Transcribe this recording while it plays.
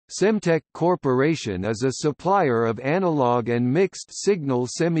Semtech Corporation is a supplier of analog and mixed-signal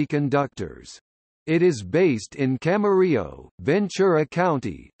semiconductors. It is based in Camarillo, Ventura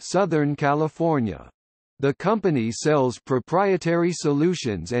County, Southern California. The company sells proprietary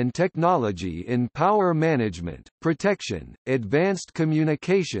solutions and technology in power management, protection, advanced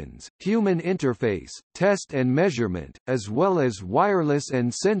communications, human interface, test and measurement, as well as wireless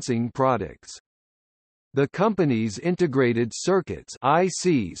and sensing products. The company's integrated circuits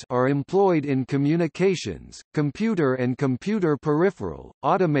 (ICs) are employed in communications, computer and computer peripheral,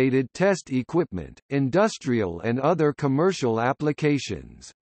 automated test equipment, industrial and other commercial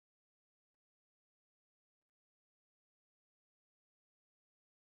applications.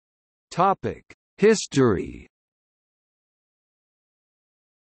 Topic: History.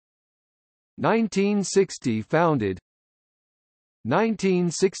 1960 founded.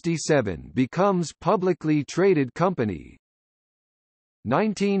 1967 becomes publicly traded company.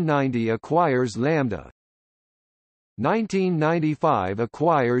 1990 acquires Lambda. 1995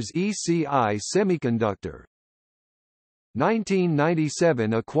 acquires ECI Semiconductor.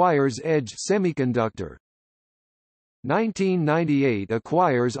 1997 acquires Edge Semiconductor. 1998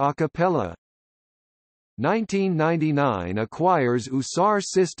 acquires Acapella. 1999 acquires USAR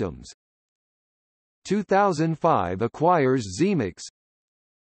Systems. 2005 acquires Zemix.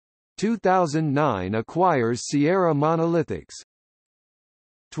 2009 acquires Sierra Monolithics.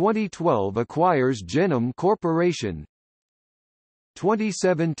 2012 acquires Genome Corporation.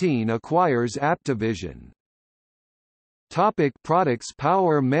 2017 acquires Aptivision. Topic: Products.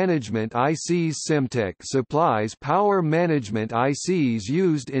 Power management ICs. Semtech supplies power management ICs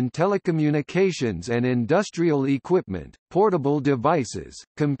used in telecommunications and industrial equipment, portable devices,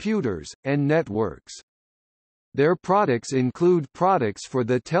 computers, and networks. Their products include products for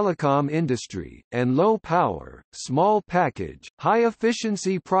the telecom industry, and low-power, small package,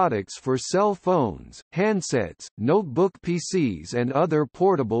 high-efficiency products for cell phones, handsets, notebook PCs and other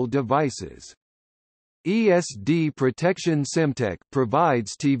portable devices. ESD protection. Semtech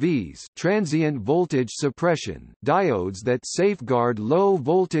provides TVs, transient voltage suppression diodes that safeguard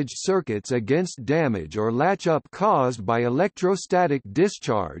low-voltage circuits against damage or latch-up caused by electrostatic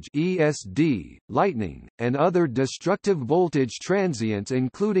discharge (ESD), lightning, and other destructive voltage transients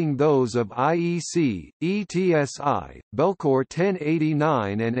including those of IEC, ETSI, Belcore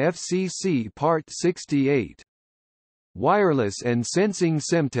 1089 and FCC Part 68. Wireless and sensing.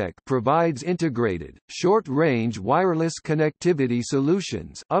 Semtech provides integrated, short-range wireless connectivity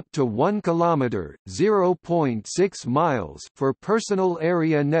solutions up to 1 km (0.6 miles) for personal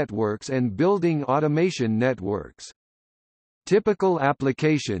area networks and building automation networks. Typical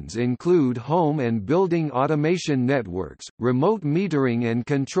applications include home and building automation networks, remote metering and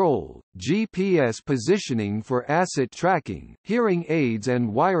control, GPS positioning for asset tracking, hearing aids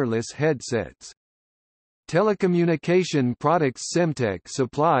and wireless headsets. Telecommunication products. Semtech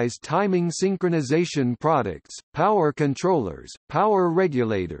supplies timing synchronization products, power controllers, power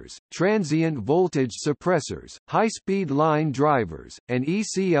regulators, transient voltage suppressors, high-speed line drivers, and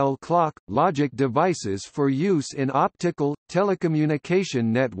ECL clock, logic devices for use in optical, telecommunication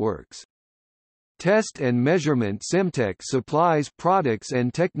networks. Test and measurement. Semtech supplies products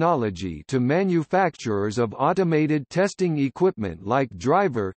and technology to manufacturers of automated testing equipment like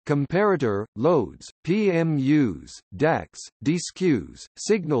driver, comparator, loads, PMUs, DACs, DSQs,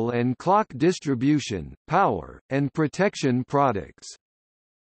 signal and clock distribution, power, and protection products.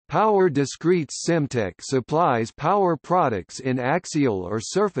 Power discretes. Semtech supplies power products in axial or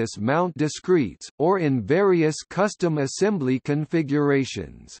surface mount discretes, or in various custom assembly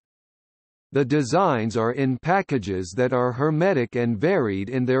configurations. The designs are in packages that are hermetic and varied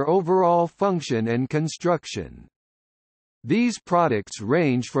in their overall function and construction. These products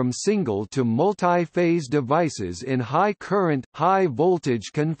range from single to multi-phase devices in high-current,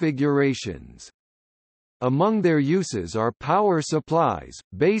 high-voltage configurations. Among their uses are power supplies,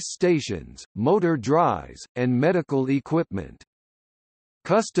 base stations, motor drives, and medical equipment.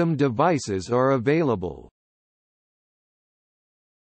 Custom devices are available.